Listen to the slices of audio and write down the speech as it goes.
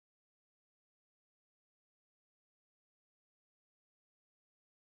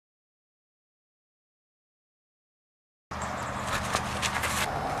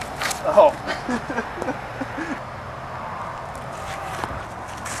Oh.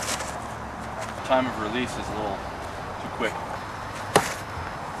 Time of release is a little too quick.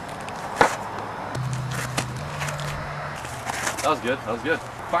 That was good. That was good.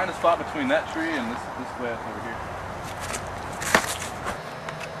 Find a spot between that tree and this way over here.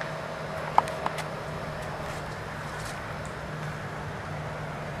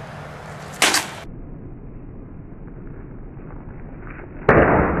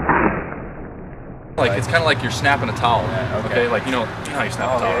 Like it's kind of like you're snapping a towel. Yeah, okay. Like you know how you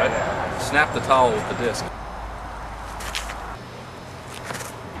snap a towel, right? Yeah. Snap the towel with the disc.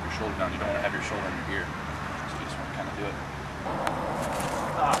 Keep your shoulder down. You don't want to have your shoulder in your ear. So you just want to kind of do it.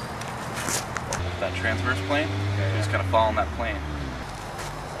 That transverse plane. Okay, you just kind of fall on that plane.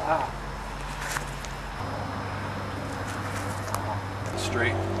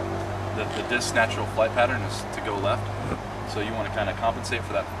 Straight. The disc's natural flight pattern is to go left. So you want to kind of compensate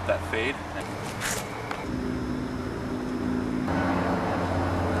for that fade.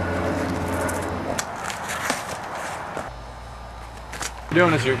 What you're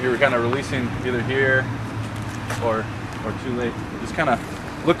doing is you're kind of releasing either here or too late. Just kind of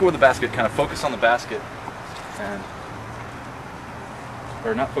look over the basket, kind of focus on the basket,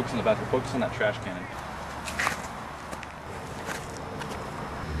 or not focus on the basket, focus on that trash cannon.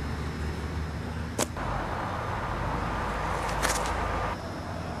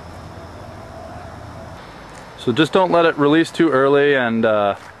 So just don't let it release too early, and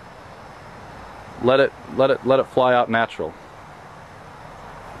let it fly out natural.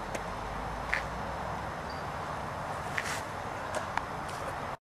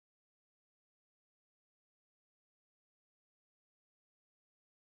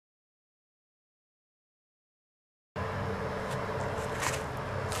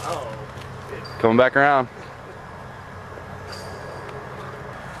 Coming back around.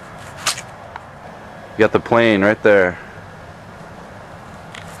 You got the plane right there.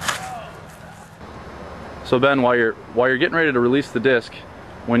 So Ben, while you're getting ready to release the disc,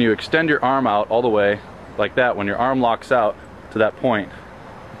 when you extend your arm out all the way like that, when your arm locks out to that point,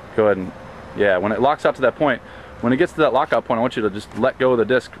 go ahead and, yeah, when it locks out to that point, when it gets to that lockout point, I want you to just let go of the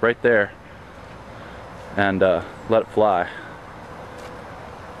disc right there and let it fly.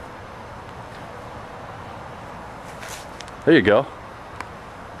 There you go.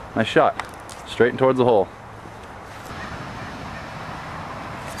 Nice shot. Straight and towards the hole.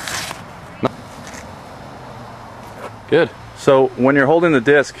 Good. So when you're holding the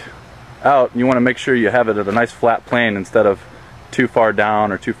disc out, you want to make sure you have it at a nice flat plane instead of too far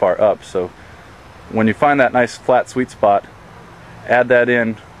down or too far up. So when you find that nice flat sweet spot, add that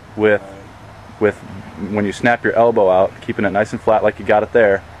in with when you snap your elbow out, keeping it nice and flat like you got it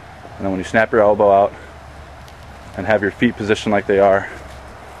there. And then when you snap your elbow out and have your feet positioned like they are,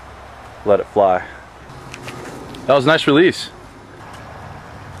 let it fly. That was a nice release.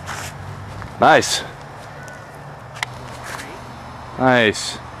 Nice.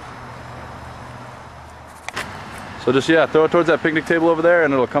 Nice. So just, yeah, throw it towards that picnic table over there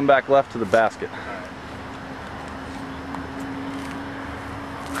and it'll come back left to the basket.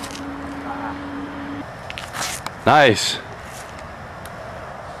 Nice.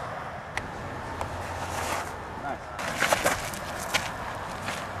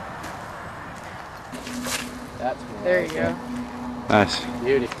 There you go. Nice.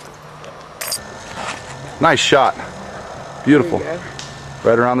 Beauty. Nice shot. Beautiful.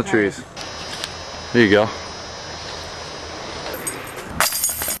 Right around the trees. There you go.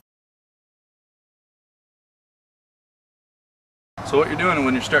 So what you're doing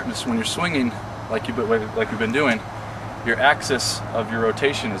when you're swinging like you've been doing, your axis of your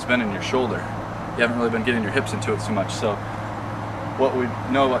rotation has been in your shoulder. You haven't really been getting your hips into it too much. So what we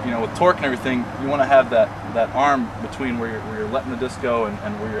know, with torque and everything, you want to have that arm between where you're letting the disc go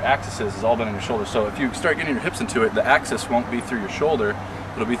and where your axis is all been in your shoulder. So if you start getting your hips into it, the axis won't be through your shoulder,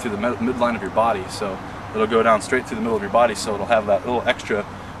 it'll be through the midline of your body. So it'll go down straight through the middle of your body, so it'll have that little extra,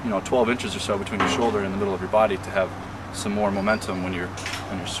 12 inches or so between your shoulder and the middle of your body to have some more momentum when you're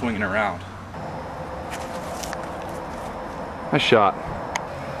swinging around. Nice shot.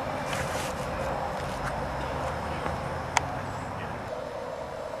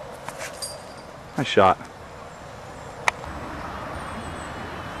 Nice shot.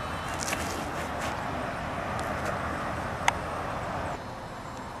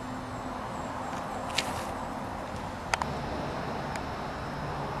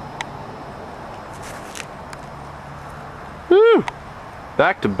 Woo!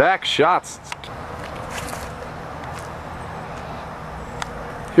 Back-to-back shots.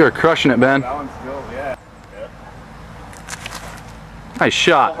 You're crushing it, Ben. That one's still, yeah. Nice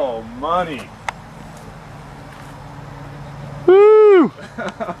shot. Oh, money. Woo!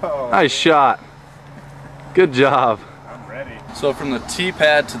 Nice shot. Good job. I'm ready. So from the tee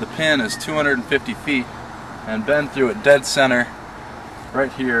pad to the pin is 250 feet, and Ben threw it dead center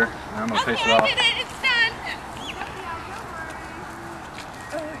right here. I'm gonna face it off. I did it. It's done.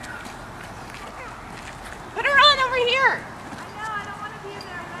 Put her on over here. I know. I don't want to be in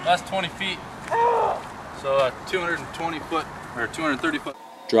there. Last 20 feet. So 220 foot or 230 foot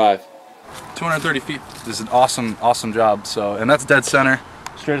drive. 230 feet is an awesome job. So, and that's dead center,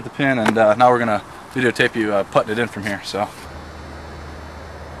 straight at the pin. And now we're gonna videotape you putting it in from here. So,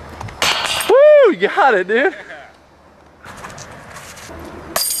 woo! You got it, dude.